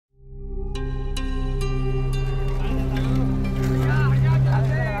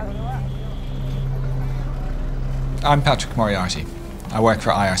I'm Patrick Moriarty. I work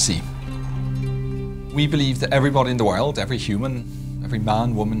for IRC. We believe that everybody in the world, every human, every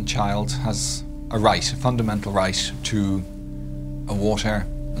man, woman, child has a right, a fundamental right to a water,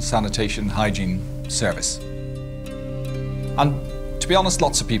 and sanitation, hygiene service. And to be honest,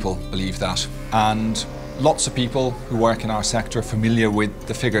 lots of people believe that, and lots of people who work in our sector are familiar with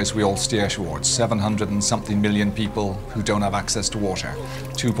the figures we all steer towards. 700 and something million people who don't have access to water,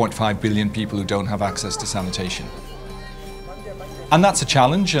 2.5 billion people who don't have access to sanitation. And that's a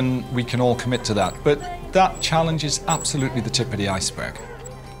challenge, and we can all commit to that, but that challenge is absolutely the tip of the iceberg.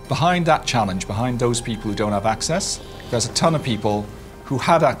 Behind that challenge, behind those people who don't have access, there's a ton of people who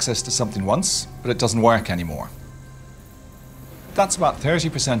had access to something once, but it doesn't work anymore. That's about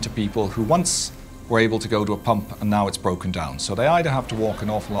 30% of people who once were able to go to a pump and now it's broken down. So they either have to walk an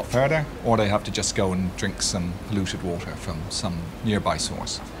awful lot further, or they have to just go and drink some polluted water from some nearby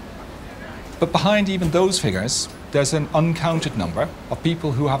source. But behind even those figures, there's an uncounted number of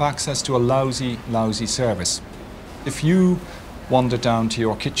people who have access to a lousy, lousy service. If you wandered down to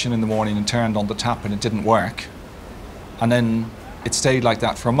your kitchen in the morning and turned on the tap and it didn't work, and then it stayed like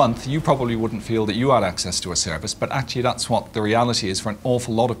that for a month, you probably wouldn't feel that you had access to a service, but actually that's what the reality is for an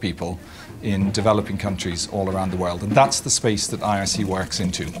awful lot of people in developing countries all around the world, and that's the space that IRC works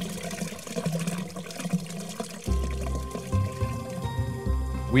into.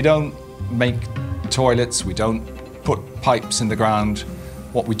 We don't make toilets, we don't put pipes in the ground.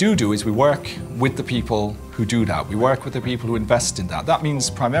 What we do is we work with the people who do that. We work with the people who invest in that. That means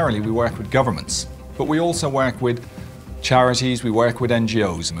primarily we work with governments, but we also work with charities, we work with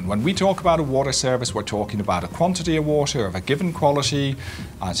NGOs. And when we talk about a water service, we're talking about a quantity of water of a given quality,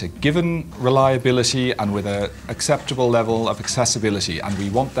 at a given reliability, and with an acceptable level of accessibility. And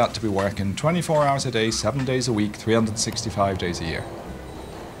we want that to be working 24 hours a day, 7 days a week, 365 days a year.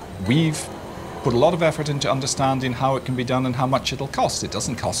 We've put a lot of effort into understanding how it can be done and how much it'll cost. It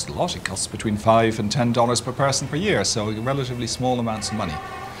doesn't cost a lot, it costs between $5 and $10 per person per year, so relatively small amounts of money.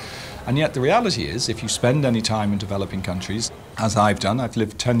 And yet the reality is, if you spend any time in developing countries, as I've done, I've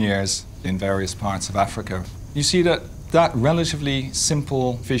lived 10 years in various parts of Africa, you see that that relatively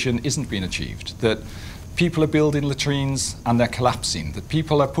simple vision isn't being achieved, that people are building latrines and they're collapsing, that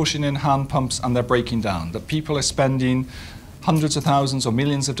people are pushing in hand pumps and they're breaking down, that people are spending hundreds of thousands or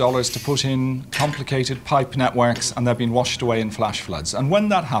millions of dollars to put in complicated pipe networks and they're being washed away in flash floods. And when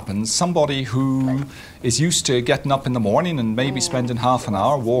that happens, somebody who is used to getting up in the morning and maybe spending half an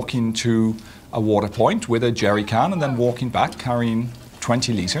hour walking to a water point with a jerry can and then walking back carrying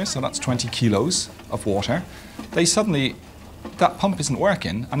 20 litres, so that's 20 kilos of water, they suddenly, that pump isn't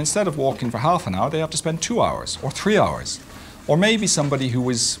working, and instead of walking for half an hour, they have to spend 2 hours or 3 hours. Or maybe somebody who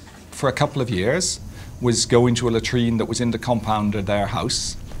was, for a couple of years, was going to a latrine that was in the compound of their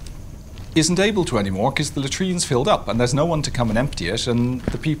house, isn't able to anymore because the latrine's filled up and there's no one to come and empty it, and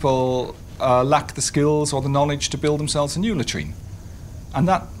the people lack the skills or the knowledge to build themselves a new latrine. And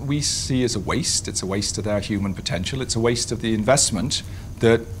that we see as a waste. It's a waste of their human potential. It's a waste of the investment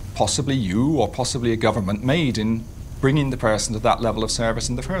that possibly you or possibly a government made in bringing the person to that level of service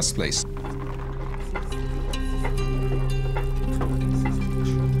in the first place.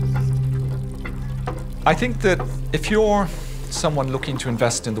 I think that if you're someone looking to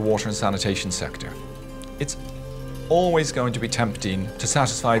invest in the water and sanitation sector, it's always going to be tempting to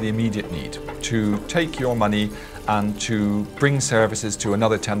satisfy the immediate need, to take your money and to bring services to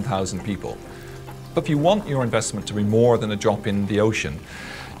another 10,000 people. But if you want your investment to be more than a drop in the ocean,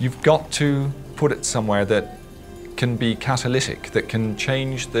 you've got to put it somewhere that can be catalytic, that can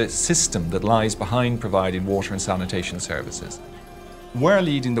change the system that lies behind providing water and sanitation services. We're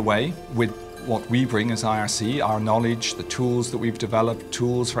leading the way with what we bring as IRC, our knowledge, the tools that we've developed,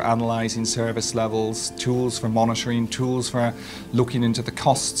 tools for analysing service levels, tools for monitoring, tools for looking into the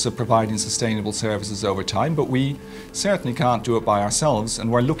costs of providing sustainable services over time, but we certainly can't do it by ourselves,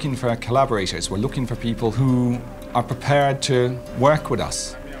 and we're looking for collaborators, we're looking for people who are prepared to work with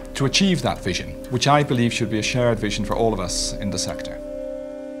us to achieve that vision, which I believe should be a shared vision for all of us in the sector.